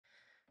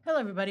Hello,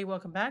 everybody.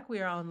 Welcome back. We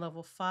are on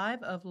level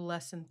 5 of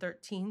lesson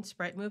 13,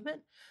 sprite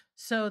movement.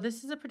 So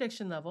this is a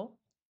prediction level.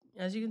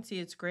 As you can see,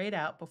 it's grayed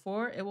out.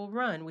 Before it will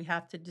run, we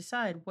have to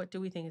decide what do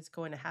we think is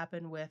going to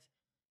happen with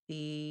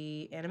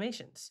the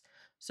animations.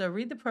 So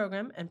read the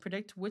program and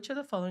predict which of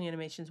the following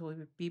animations will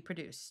be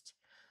produced.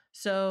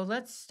 So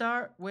let's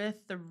start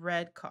with the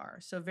red car.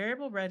 So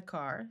variable red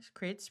car,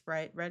 create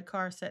sprite, red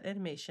car set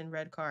animation,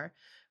 red car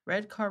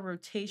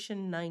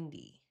rotation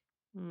 90.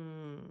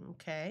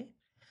 Okay.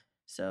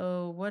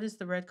 So what is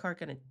the red car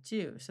going to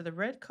do? So the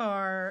red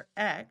car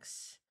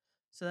X,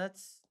 so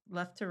that's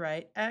left to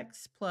right,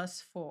 X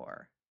plus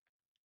 4.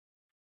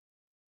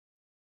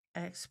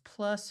 X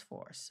plus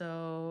 4.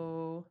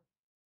 So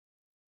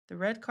the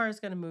red car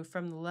is going to move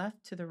from the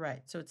left to the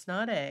right. So it's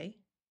not A,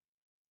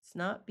 it's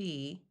not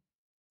B,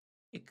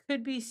 it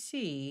could be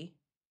C,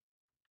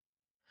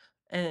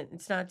 and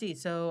it's not D.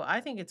 So I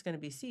think it's going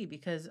to be C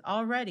because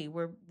already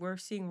we're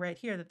seeing right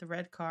here that the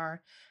red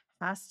car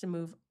has to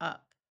move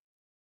up.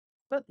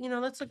 But,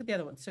 let's look at the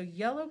other one. So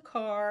yellow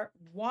car,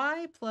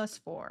 Y plus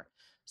 4.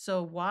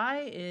 So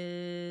Y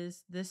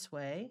is this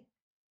way.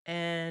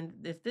 And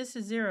if this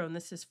is 0 and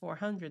this is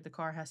 400, the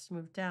car has to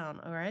move down.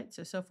 All right.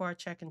 So far,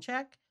 check and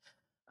check.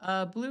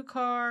 Blue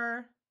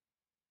car,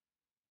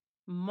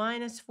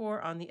 minus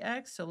 4 on the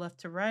X. So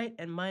left to right.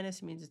 And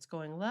minus means it's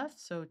going left.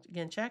 So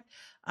again, check.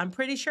 I'm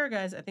pretty sure,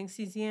 guys. I think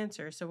C is the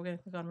answer. So we're going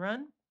to click on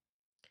run.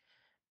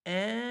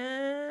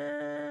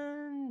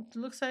 And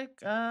looks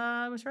like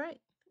I was right.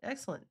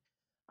 Excellent.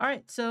 All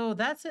right, so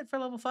that's it for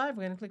level 5.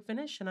 We're going to click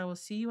finish, and I will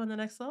see you on the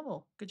next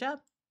level. Good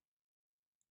job.